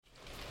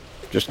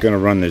Just going to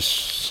run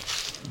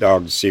this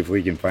dog to see if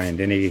we can find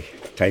any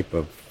type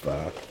of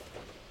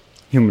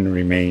human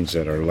remains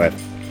that are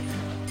left.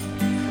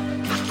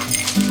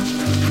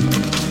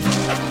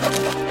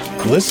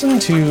 Listen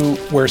to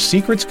Where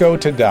Secrets Go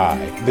to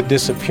Die, The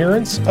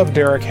Disappearance of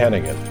Derek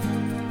Hennigan.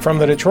 From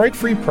the Detroit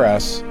Free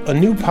Press, a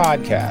new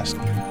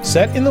podcast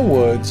set in the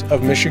woods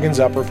of Michigan's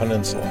Upper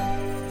Peninsula.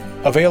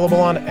 Available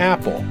on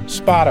Apple,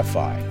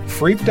 Spotify,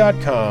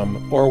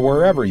 Freep.com, or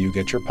wherever you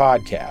get your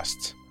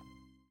podcasts.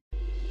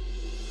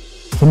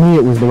 To me,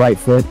 it was the right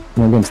fit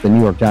against the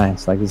New York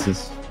Giants. Like, this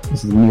is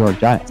the New York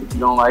Giants. If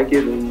you don't like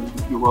it, then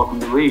you're welcome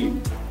to leave.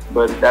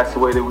 But that's the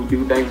way that we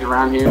do things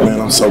around here.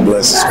 Man, I'm so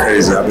blessed. It's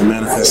crazy. I've been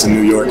manifesting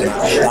New York. And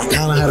I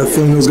kind of had a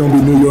feeling it was going to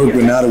be New York,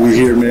 but now that we're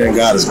here, man,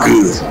 God is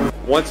good.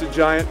 Once a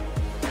Giant,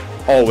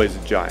 always a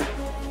Giant.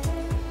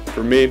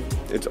 For me,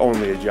 it's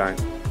only a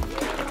Giant.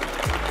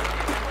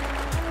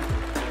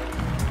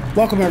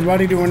 Welcome,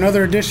 everybody, to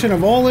another edition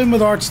of All In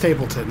with Art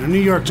Stapleton, a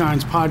New York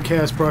Giants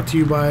podcast brought to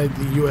you by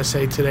the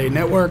USA Today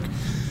Network.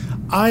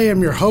 I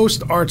am your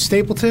host, Art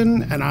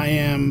Stapleton, and I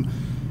am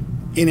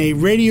in a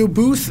radio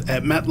booth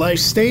at MetLife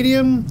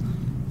Stadium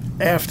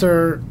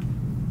after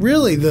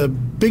really the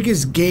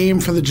biggest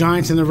game for the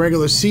Giants in the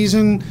regular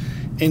season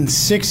in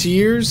 6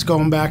 years,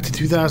 going back to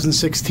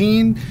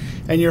 2016.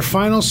 And your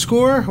final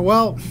score,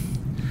 well,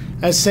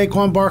 as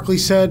Saquon Barkley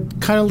said,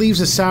 kind of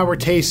leaves a sour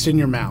taste in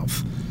your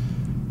mouth.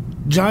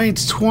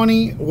 Giants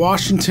 20,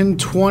 Washington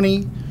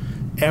 20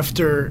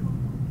 after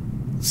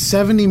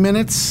 70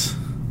 minutes,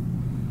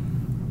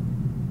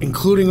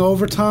 including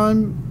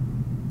overtime.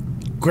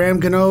 Graham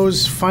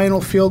Gano's final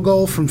field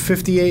goal from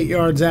 58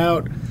 yards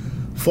out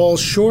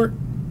falls short,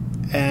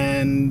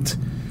 and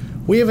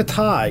we have a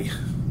tie.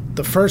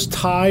 The first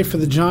tie for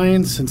the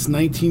Giants since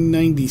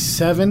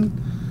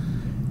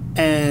 1997.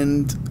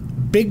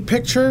 And big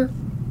picture,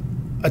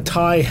 a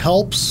tie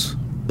helps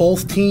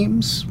both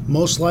teams,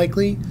 most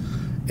likely,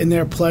 in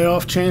their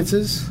playoff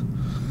chances.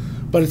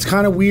 But it's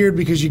kind of weird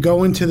because you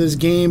go into this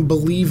game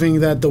believing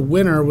that the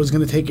winner was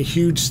going to take a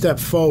huge step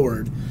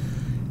forward.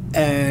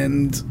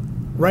 And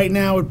right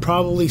now it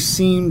probably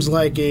seems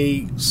like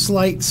a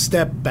slight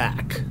step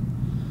back.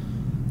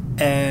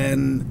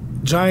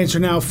 And Giants are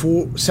now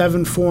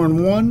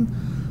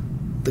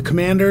 7-4-1. The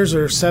Commanders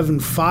are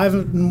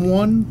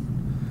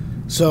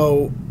 7-5-1.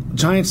 So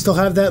Giants still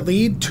have that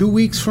lead. 2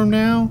 weeks from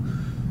now,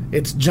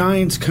 it's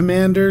Giants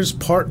Commanders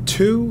Part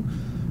 2.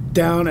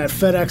 Down at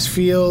FedEx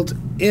Field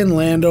in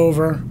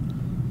Landover.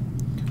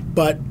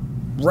 But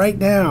right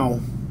now,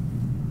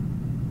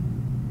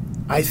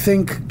 I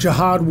think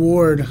Jihad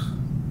Ward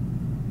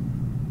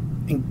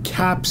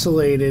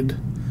encapsulated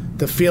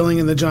the feeling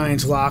in the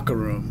Giants locker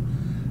room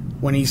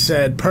when he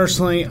said,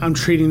 personally, I'm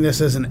treating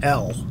this as an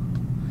L.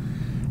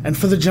 And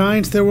for the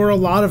Giants, there were a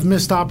lot of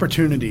missed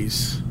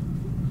opportunities.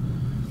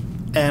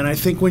 And I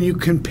think when you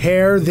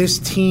compare this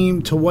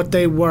team to what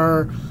they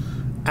were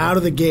out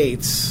of the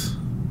gates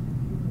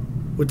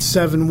with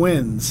 7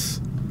 wins,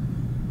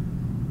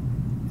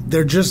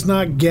 they're just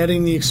not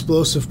getting the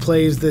explosive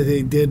plays that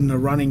they did in the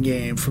running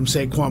game from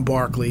Saquon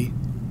Barkley.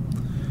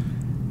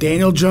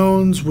 Daniel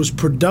Jones was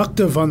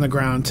productive on the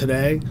ground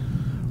today.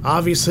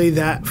 Obviously,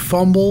 that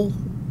fumble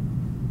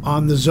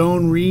on the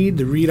zone read,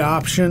 the read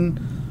option,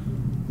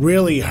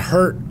 really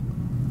hurt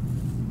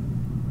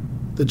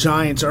the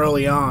Giants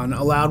early on,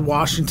 allowed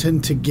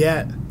Washington to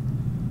get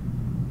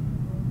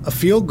a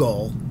field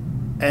goal,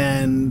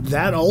 and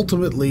that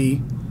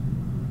ultimately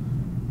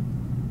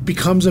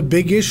becomes a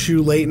big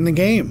issue late in the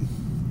game.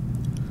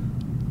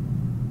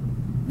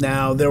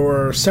 Now, there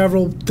were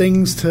several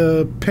things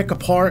to pick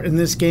apart in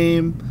this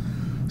game.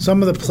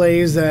 Some of the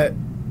plays that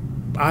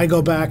I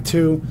go back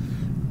to,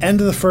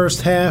 end of the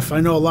first half, I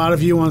know a lot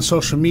of you on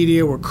social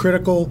media were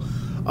critical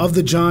of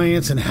the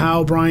Giants and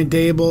how Brian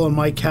Daboll and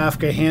Mike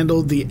Kafka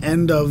handled the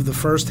end of the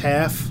first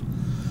half.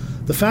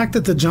 The fact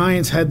that the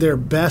Giants had their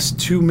best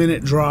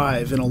 2-minute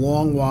drive in a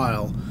long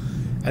while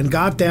and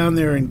got down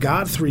there and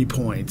got 3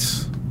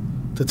 points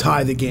to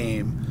tie the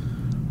game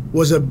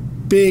was a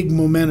big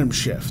momentum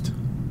shift.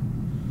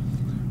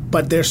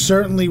 But there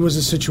certainly was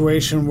a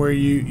situation where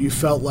you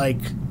felt like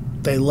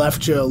they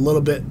left you a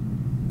little bit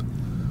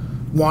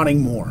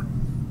wanting more.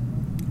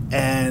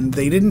 And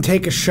they didn't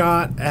take a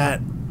shot at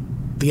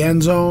the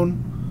end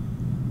zone.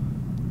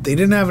 They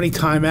didn't have any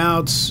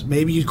timeouts.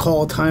 Maybe you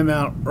call a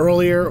timeout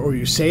earlier or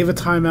you save a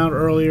timeout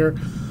earlier.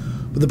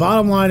 But the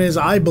bottom line is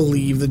I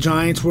believe the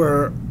Giants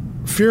were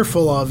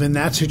fearful of in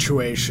that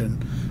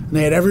situation, and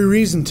they had every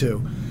reason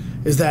to,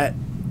 is that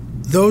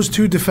those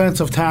 2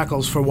 defensive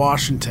tackles for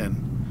Washington,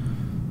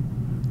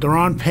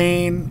 Daron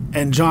Payne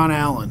and John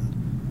Allen,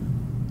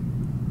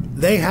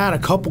 they had a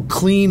couple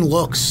clean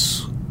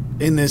looks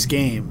in this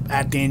game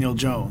at Daniel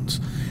Jones.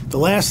 The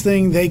last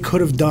thing they could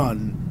have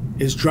done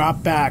is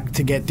drop back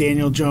to get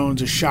Daniel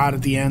Jones a shot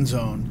at the end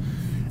zone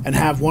and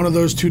have one of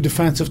those 2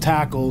 defensive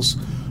tackles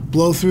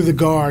blow through the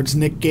guards,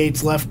 Nick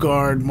Gates left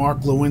guard, Mark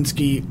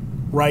Lewinsky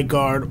right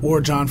guard, or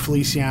John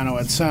Feliciano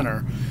at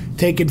center.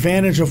 Take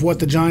advantage of what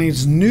the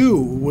Giants knew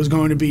was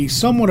going to be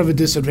somewhat of a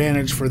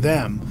disadvantage for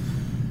them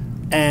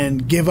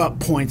and give up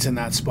points in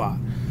that spot.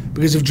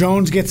 Because if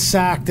Jones gets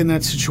sacked in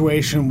that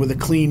situation with a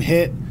clean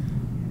hit,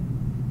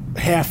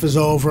 half is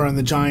over and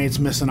the Giants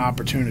miss an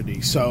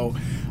opportunity. So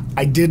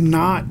I did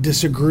not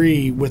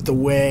disagree with the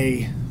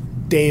way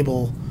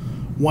Dable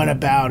went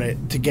about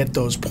it to get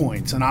those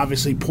points. And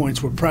obviously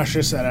points were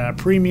precious at a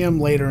premium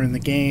later in the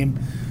game.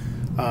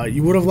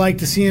 You would have liked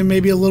to see him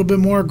maybe a little bit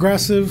more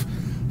aggressive.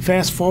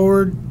 Fast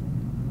forward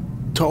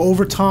to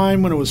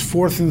overtime when it was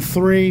 4th and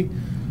 3.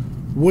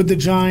 Would the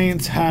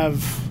Giants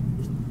have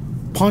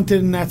punted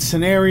in that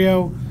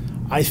scenario?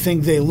 I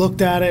think they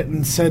looked at it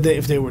and said that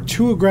if they were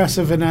too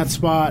aggressive in that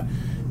spot,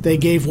 they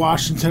gave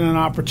Washington an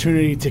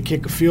opportunity to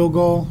kick a field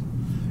goal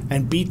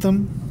and beat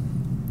them.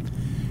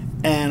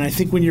 And I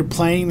think when you're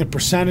playing the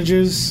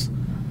percentages,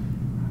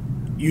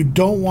 you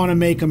don't want to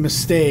make a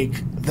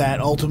mistake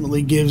that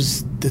ultimately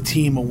gives the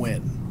team a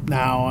win.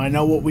 Now, I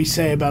know what we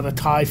say about a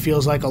tie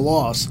feels like a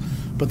loss,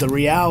 but the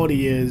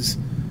reality is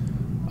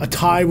a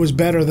tie was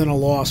better than a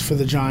loss for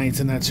the Giants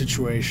in that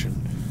situation.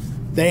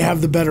 They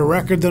have the better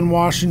record than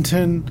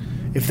Washington.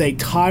 If they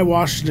tie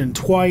Washington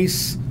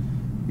twice,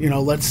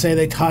 let's say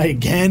they tie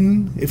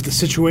again, if the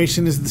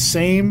situation is the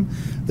same,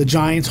 the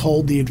Giants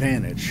hold the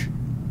advantage.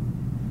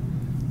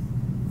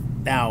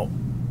 Now,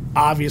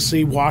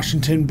 obviously,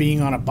 Washington being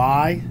on a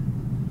bye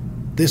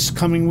this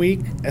coming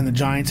week and the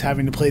Giants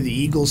having to play the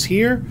Eagles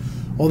here,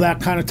 well,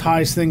 that kind of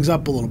ties things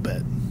up a little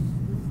bit.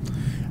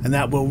 And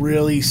that will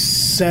really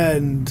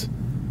send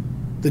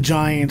the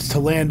Giants to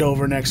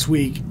Landover next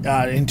week,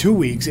 in 2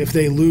 weeks, if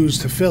they lose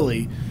to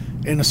Philly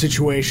in a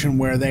situation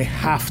where they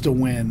have to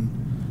win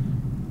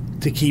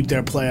to keep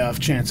their playoff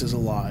chances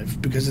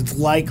alive. Because it's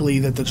likely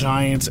that the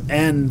Giants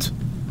and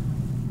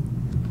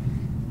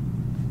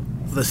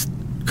the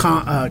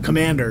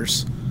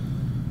Commanders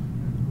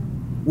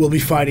will be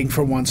fighting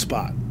for one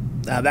spot.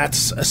 Now,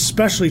 that's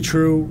especially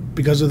true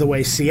because of the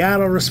way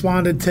Seattle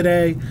responded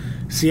today.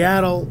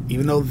 Seattle,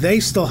 even though they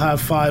still have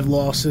 5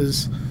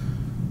 losses,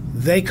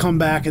 they come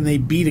back and they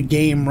beat a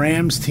game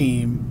Rams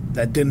team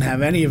that didn't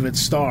have any of its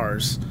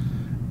stars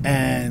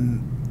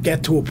and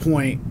get to a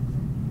point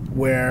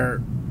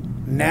where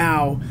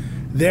now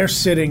they're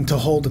sitting to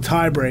hold a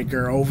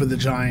tiebreaker over the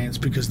Giants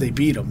because they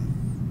beat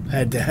them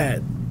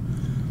head-to-head.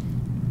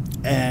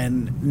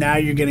 And now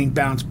you're getting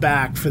bounced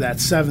back for that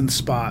 7th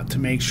spot to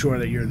make sure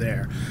that you're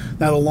there.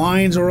 Now, the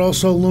Lions are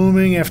also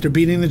looming after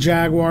beating the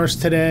Jaguars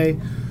today.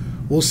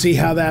 We'll see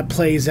how that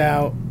plays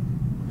out.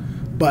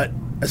 But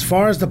as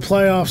far as the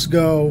playoffs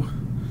go,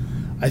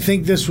 I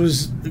think this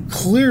was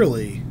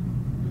clearly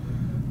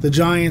the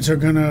Giants are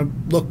going to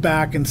look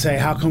back and say,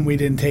 how come we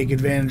didn't take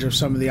advantage of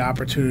some of the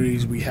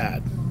opportunities we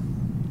had?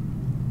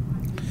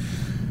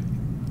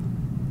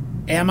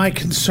 Am I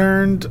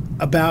concerned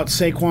about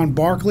Saquon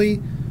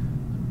Barkley,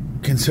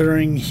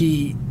 considering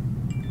he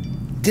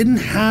didn't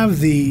have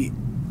the,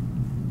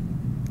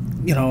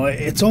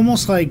 it's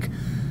almost like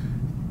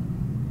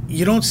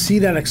you don't see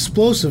that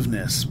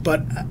explosiveness.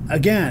 But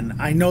again,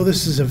 I know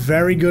this is a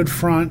very good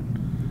front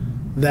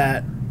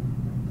that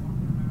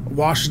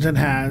Washington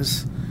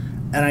has,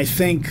 and I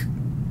think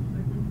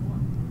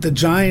the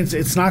Giants,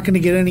 it's not going to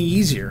get any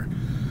easier.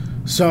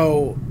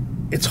 So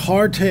it's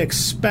hard to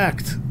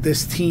expect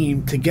this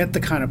team to get the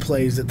kind of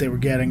plays that they were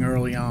getting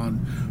early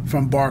on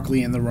from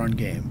Barkley in the run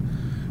game.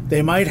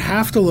 They might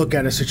have to look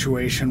at a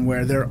situation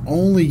where they're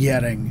only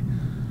getting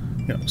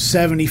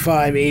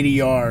 75, 80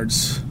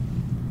 yards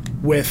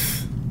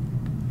with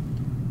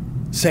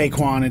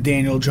Saquon and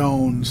Daniel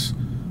Jones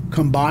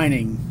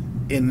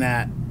combining in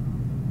that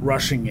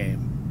rushing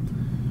game.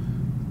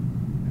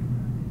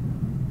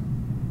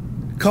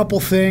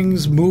 Couple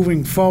things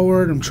moving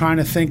forward. I'm trying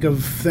to think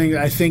of things.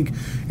 I think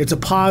it's a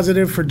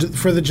positive for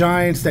the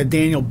Giants that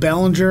Daniel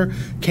Bellinger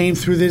came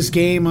through this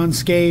game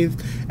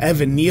unscathed.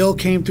 Evan Neal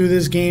came through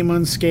this game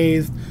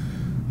unscathed.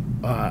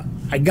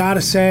 I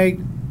gotta say,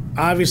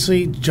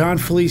 obviously, John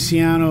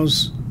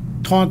Feliciano's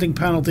taunting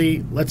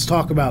penalty. Let's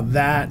talk about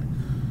that.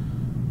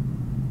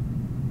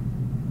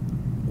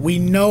 We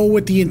know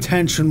what the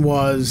intention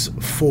was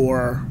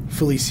for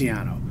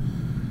Feliciano.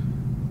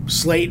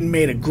 Slayton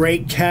made a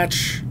great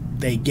catch.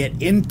 They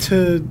get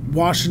into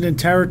Washington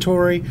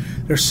territory.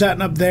 They're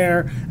setting up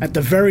there. At the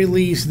very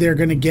least, they're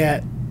going to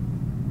get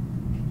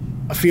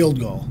a field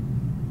goal.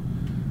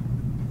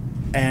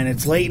 And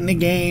it's late in the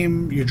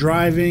game. You're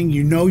driving.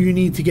 You know you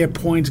need to get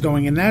points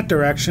going in that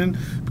direction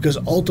because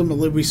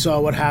ultimately we saw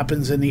what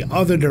happens in the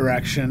other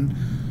direction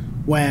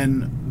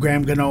when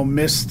Graham Gano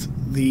missed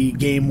the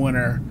game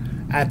winner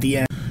at the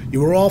end. You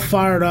were all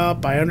fired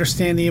up. I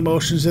understand the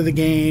emotions of the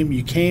game.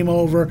 You came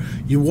over.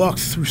 You walked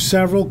through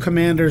several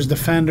Commanders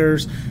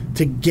defenders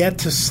to get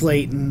to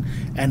Slayton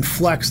and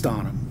flexed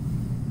on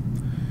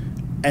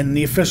him. And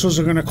the officials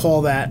are going to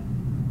call that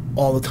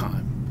all the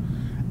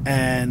time.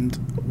 And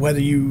whether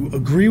you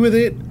agree with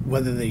it,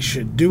 whether they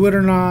should do it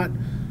or not,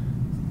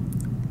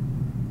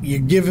 you're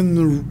giving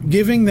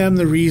them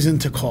the reason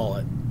to call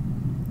it.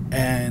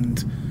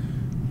 And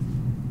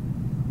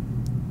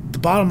the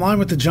bottom line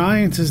with the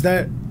Giants is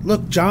that,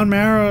 look, John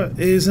Mara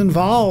is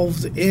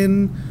involved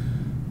in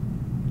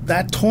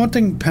that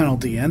taunting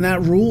penalty and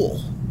that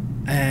rule.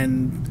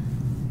 And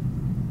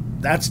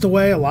that's the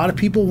way a lot of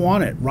people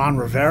want it. Ron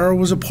Rivera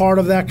was a part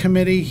of that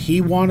committee.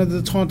 He wanted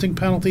the taunting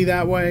penalty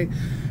that way.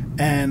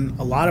 And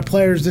a lot of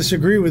players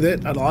disagree with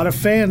it. A lot of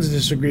fans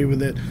disagree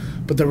with it.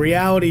 But the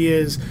reality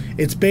is,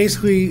 it's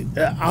basically,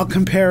 I'll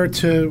compare it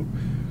to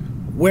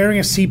wearing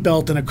a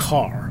seatbelt in a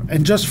car.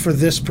 And just for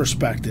this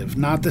perspective,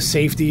 not the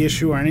safety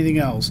issue or anything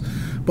else.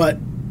 But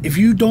if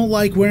you don't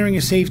like wearing a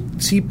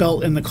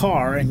seatbelt in the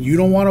car and you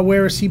don't want to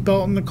wear a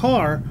seatbelt in the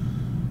car,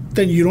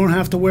 then you don't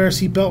have to wear a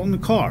seatbelt in the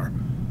car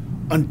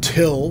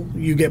until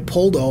you get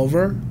pulled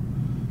over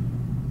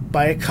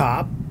by a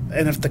cop.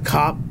 And if the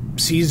cop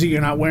sees that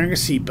you're not wearing a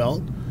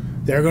seatbelt,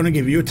 they're going to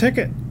give you a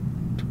ticket.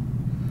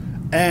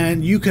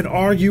 And you can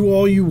argue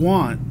all you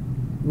want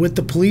with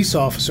the police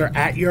officer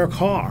at your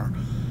car,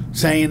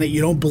 saying that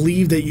you don't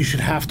believe that you should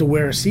have to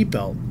wear a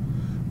seatbelt.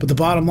 But the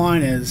bottom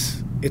line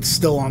is, it's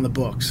still on the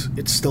books.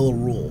 It's still a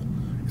rule.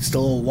 It's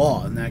still a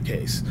law in that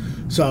case.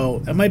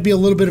 So it might be a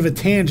little bit of a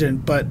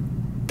tangent, but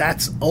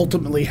that's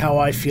ultimately how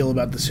I feel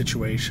about the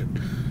situation.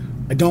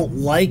 I don't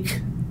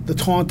like the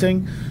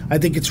taunting. I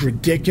think it's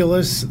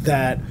ridiculous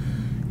that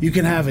you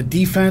can have a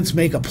defense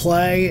make a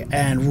play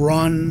and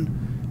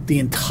run the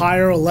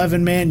entire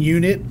 11-man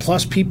unit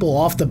plus people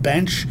off the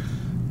bench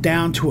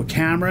down to a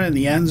camera in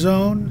the end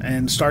zone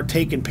and start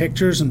taking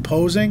pictures and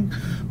posing.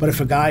 But if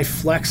a guy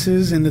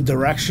flexes in the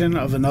direction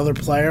of another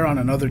player on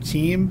another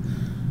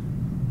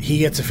team, he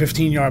gets a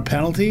 15-yard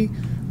penalty.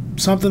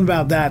 Something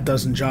about that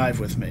doesn't jive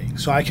with me.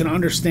 So I can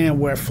understand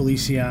where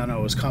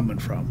Feliciano is coming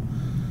from.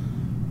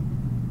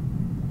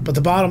 But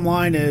the bottom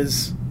line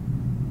is,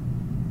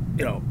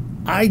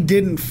 I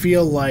didn't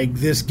feel like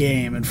this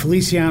game, and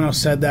Feliciano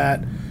said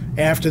that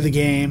after the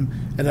game,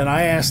 and then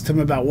I asked him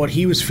about what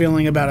he was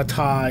feeling about a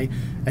tie,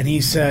 and he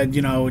said,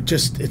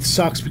 it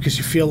sucks because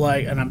you feel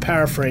like, and I'm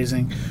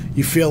paraphrasing,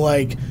 you feel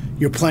like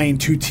you're playing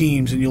two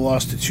teams and you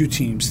lost to two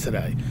teams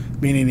today,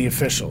 meaning the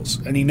officials.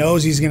 And he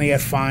knows he's going to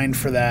get fined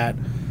for that,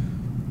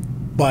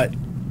 but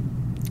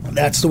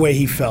that's the way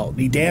he felt.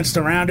 He danced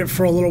around it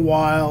for a little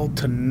while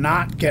to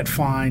not get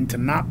fined, to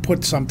not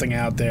put something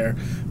out there,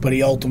 but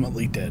he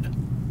ultimately did.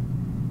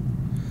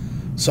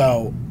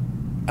 So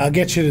I'll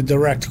get you the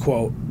direct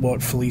quote,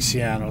 what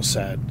Feliciano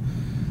said.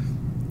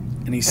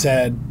 And he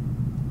said,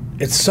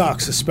 "It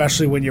sucks,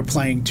 especially when you're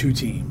playing two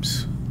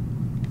teams."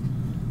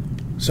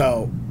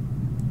 So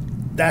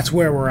that's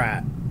where we're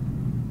at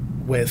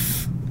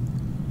with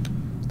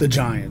the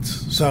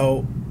Giants.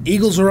 So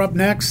Eagles are up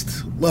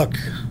next. Look,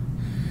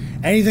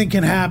 anything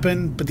can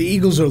happen, but the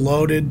Eagles are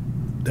loaded.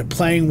 They're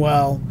playing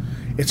well.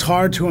 It's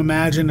hard to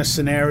imagine a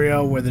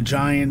scenario where the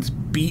Giants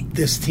beat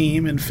this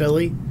team in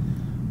Philly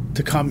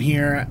to come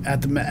here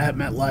at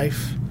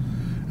MetLife.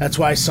 That's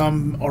why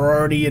some are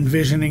already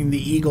envisioning the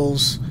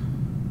Eagles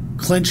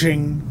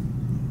clinching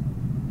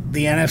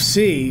the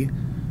NFC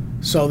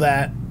so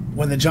that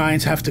when the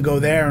Giants have to go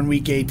there in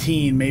Week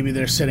 18, maybe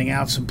they're sitting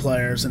out some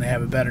players and they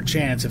have a better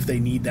chance if they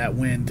need that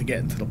win to get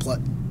into the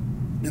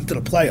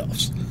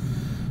playoffs.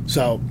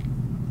 So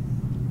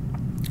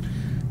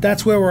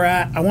that's where we're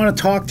at. I want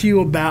to talk to you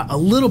about a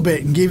little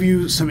bit and give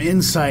you some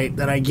insight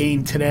that I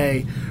gained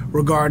today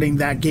regarding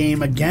that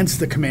game against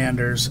the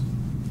Commanders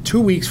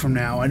 2 weeks from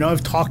now. I know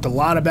I've talked a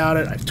lot about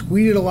it. I've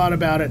tweeted a lot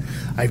about it.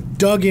 I've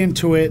dug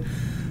into it.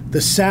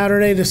 The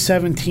Saturday the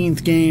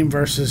 17th game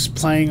versus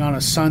playing on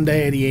a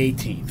Sunday the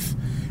 18th,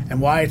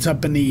 and why it's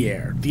up in the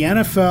air. The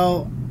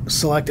NFL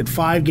selected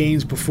 5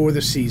 games before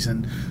the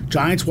season.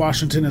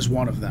 Giants-Washington is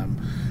one of them.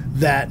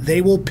 That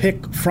they will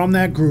pick from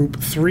that group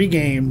 3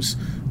 games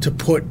to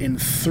put in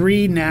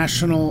 3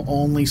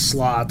 national-only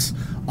slots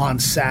on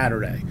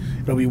Saturday.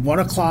 It'll be 1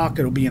 o'clock.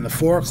 It'll be in the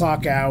 4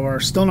 o'clock hour.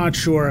 Still not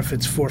sure if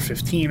it's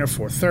 4:15 or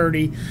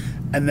 4:30.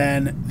 And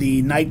then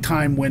the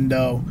nighttime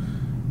window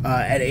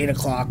at 8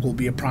 o'clock will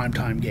be a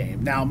primetime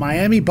game. Now,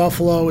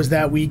 Miami-Buffalo is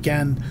that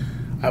weekend.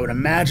 I would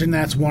imagine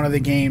that's one of the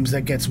games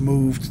that gets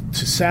moved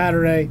to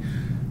Saturday.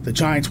 The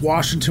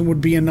Giants-Washington would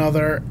be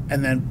another.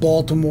 And then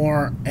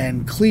Baltimore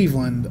and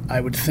Cleveland, I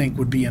would think,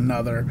 would be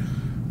another.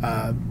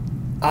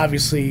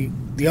 Obviously,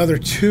 the other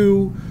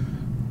 2,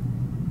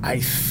 I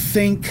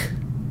think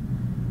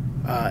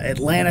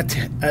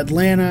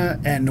Atlanta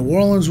and New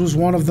Orleans was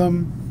one of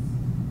them.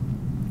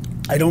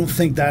 I don't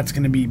think that's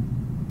going to be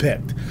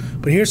picked.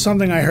 But here's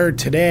something I heard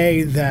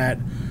today that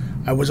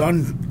I was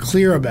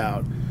unclear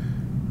about.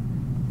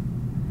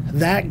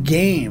 That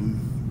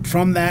game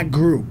from that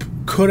group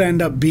could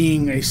end up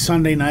being a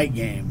Sunday night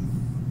game.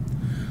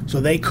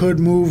 So they could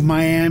move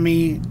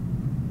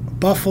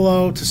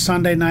Miami-Buffalo to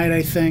Sunday night,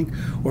 I think,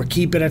 or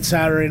keep it at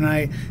Saturday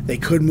night. They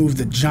could move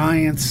the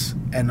Giants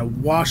and the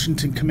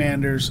Washington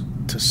Commanders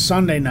to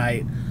Sunday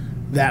night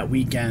that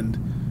weekend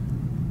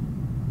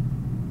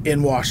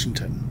in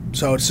Washington.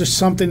 So it's just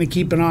something to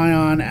keep an eye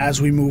on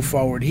as we move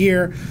forward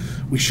here.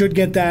 We should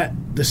get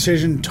that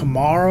decision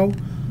tomorrow.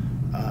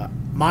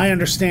 My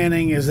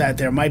understanding is that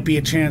there might be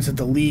a chance that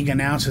the league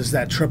announces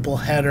that triple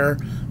header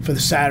for the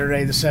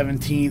Saturday the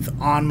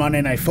 17th on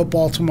Monday Night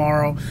Football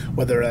tomorrow,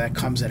 whether that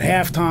comes at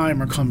halftime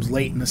or comes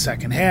late in the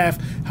second half.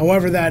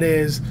 However that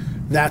is,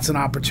 that's an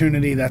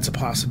opportunity, that's a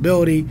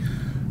possibility.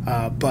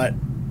 But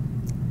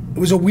it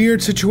was a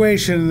weird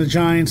situation in the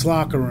Giants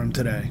locker room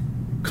today,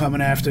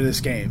 coming after this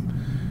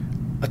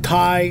game. A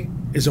tie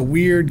is a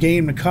weird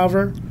game to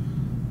cover.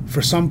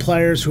 For some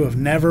players who have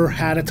never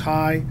had a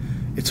tie,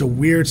 it's a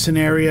weird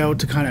scenario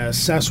to kind of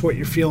assess what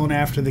you're feeling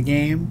after the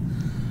game.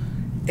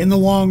 In the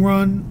long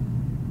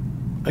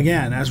run,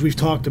 again, as we've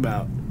talked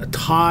about, a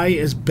tie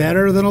is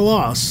better than a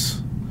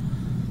loss.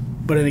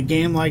 But in a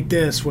game like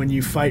this, when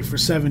you fight for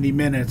 70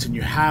 minutes and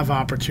you have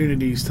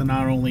opportunities to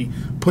not only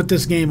put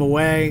this game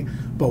away,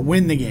 but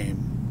win the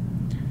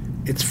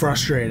game, it's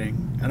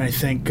frustrating. And I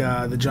think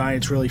the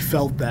Giants really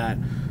felt that.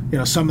 You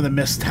know, some of the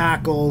missed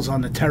tackles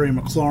on the Terry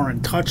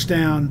McLaurin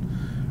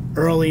touchdown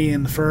early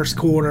in the first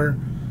quarter,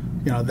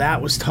 you know,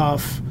 that was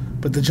tough.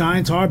 But the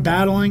Giants are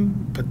battling,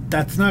 but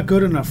that's not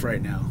good enough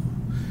right now.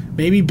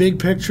 Maybe big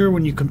picture,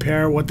 when you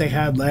compare what they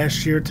had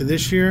last year to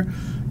this year,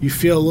 you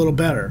feel a little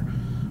better.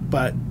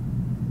 But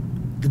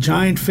the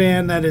Giant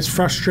fan that is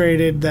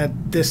frustrated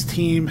that this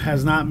team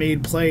has not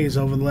made plays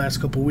over the last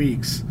couple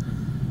weeks,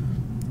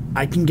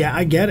 I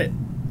get it.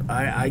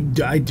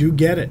 I do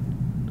get it.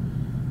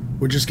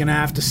 We're just going to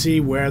have to see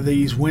where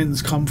these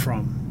wins come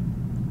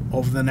from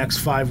over the next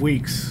 5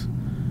 weeks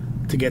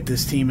to get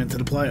this team into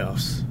the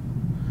playoffs.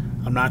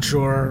 I'm not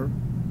sure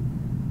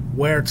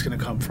where it's going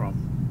to come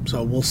from,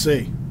 so we'll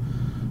see.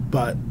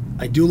 But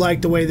I do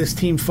like the way this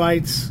team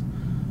fights.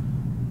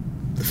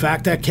 The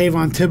fact that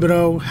Kayvon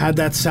Thibodeau had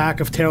that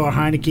sack of Taylor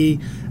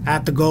Heineke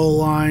at the goal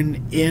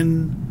line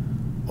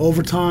in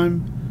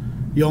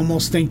overtime, you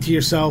almost think to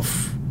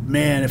yourself,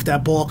 man, if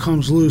that ball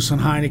comes loose on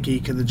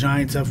Heineke, could the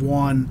Giants have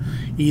won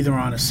either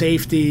on a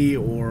safety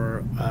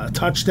or a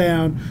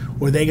touchdown,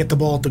 or they get the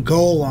ball at the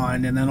goal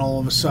line and then all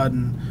of a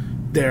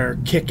sudden they're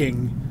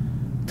kicking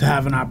to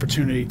have an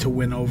opportunity to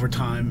win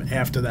overtime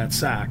after that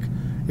sack.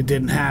 It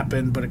didn't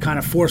happen, but it kind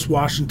of forced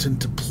Washington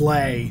to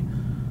play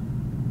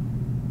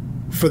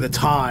for the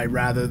tie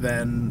rather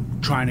than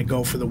trying to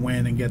go for the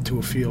win and get to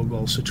a field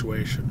goal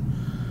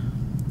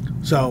situation.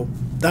 So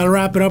that'll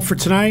wrap it up for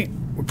tonight.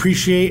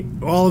 Appreciate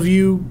all of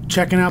you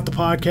checking out the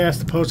podcast,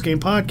 the post-game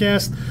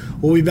podcast.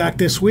 We'll be back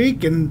this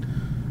week, and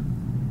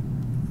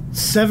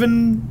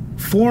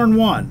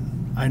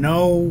 4-1. I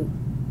know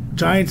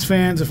Giants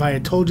fans, if I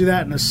had told you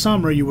that in the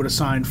summer, you would have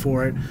signed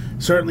for it.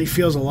 Certainly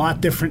feels a lot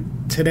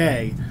different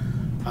today.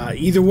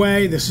 Either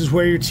way, this is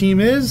where your team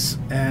is,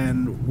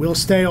 and we'll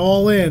stay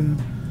all in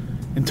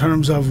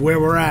terms of where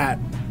we're at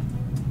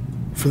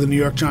for the New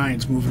York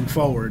Giants moving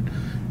forward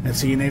and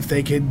seeing if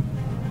they could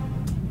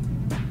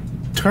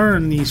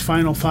turn these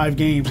final 5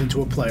 games into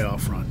a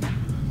playoff run.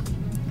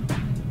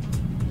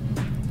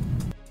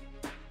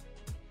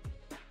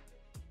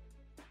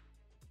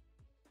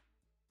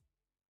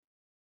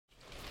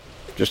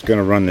 Just going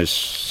to run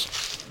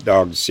this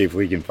dog to see if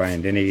we can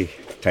find any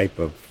type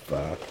of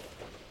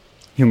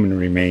human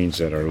remains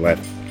that are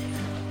left.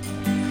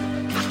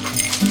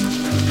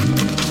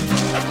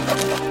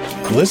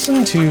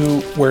 Listen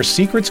to Where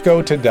Secrets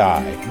Go to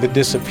Die, The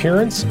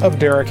Disappearance of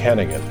Derek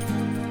Hennigan.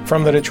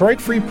 From the Detroit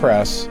Free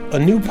Press, a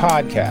new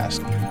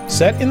podcast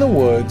set in the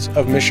woods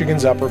of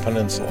Michigan's Upper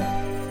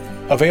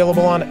Peninsula.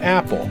 Available on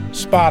Apple,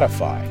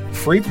 Spotify,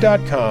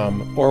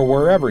 Freep.com, or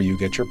wherever you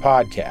get your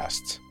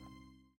podcasts.